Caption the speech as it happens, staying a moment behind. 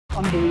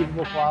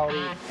Unbelievable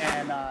quality,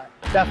 and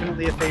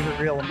definitely a favorite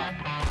reel of mine.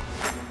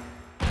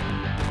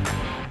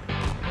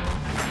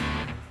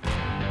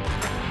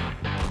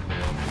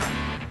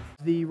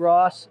 The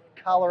Ross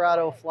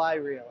Colorado fly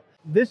reel.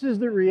 This is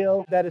the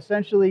reel that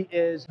essentially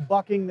is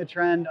bucking the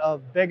trend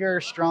of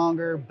bigger,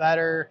 stronger,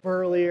 better,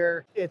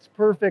 burlier. It's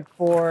perfect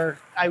for,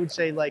 I would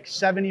say, like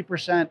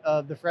 70%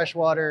 of the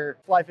freshwater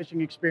fly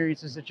fishing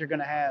experiences that you're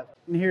gonna have.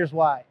 And here's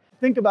why.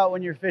 Think about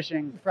when you're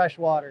fishing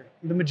freshwater.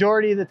 The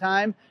majority of the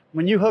time,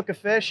 when you hook a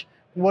fish,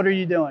 what are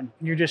you doing?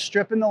 You're just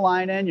stripping the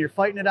line in, you're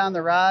fighting it on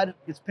the rod,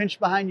 it's pinched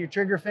behind your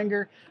trigger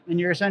finger, and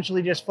you're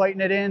essentially just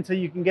fighting it in until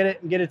you can get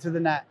it and get it to the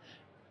net.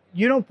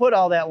 You don't put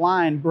all that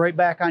line right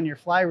back on your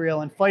fly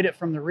reel and fight it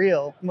from the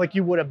reel like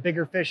you would a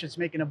bigger fish that's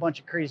making a bunch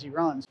of crazy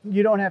runs.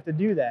 You don't have to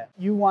do that.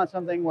 You want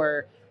something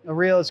where the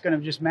reel is going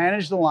to just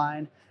manage the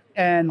line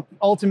and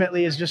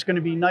ultimately is just going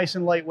to be nice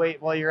and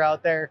lightweight while you're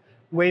out there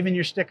waving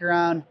your stick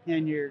around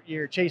and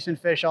you're chasing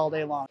fish all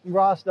day long.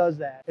 Ross does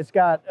that. It's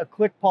got a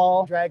click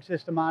pawl drag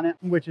system on it,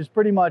 which is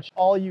pretty much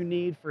all you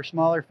need for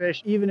smaller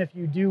fish. Even if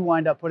you do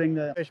wind up putting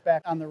the fish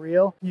back on the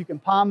reel, you can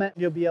palm it,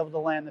 you'll be able to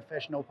land the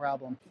fish no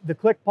problem. The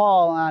click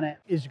pawl on it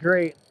is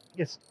great.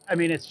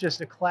 It's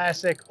just a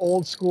classic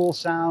old school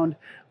sound.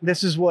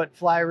 This is what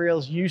fly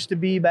reels used to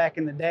be back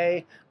in the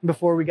day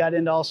before we got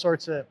into all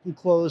sorts of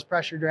enclosed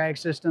pressure drag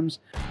systems.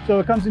 So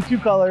it comes in two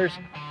colors,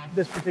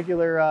 this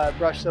particular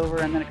brush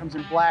silver, and then it comes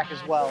in black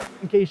as well,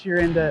 in case you're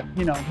into,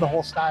 the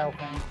whole style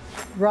thing.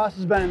 Ross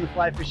has been in the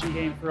fly fishing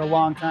game for a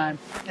long time,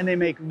 and they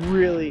make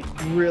really,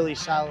 really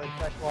solid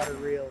freshwater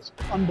reels.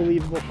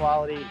 Unbelievable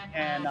quality,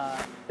 and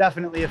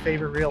definitely a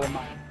favorite reel of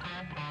mine.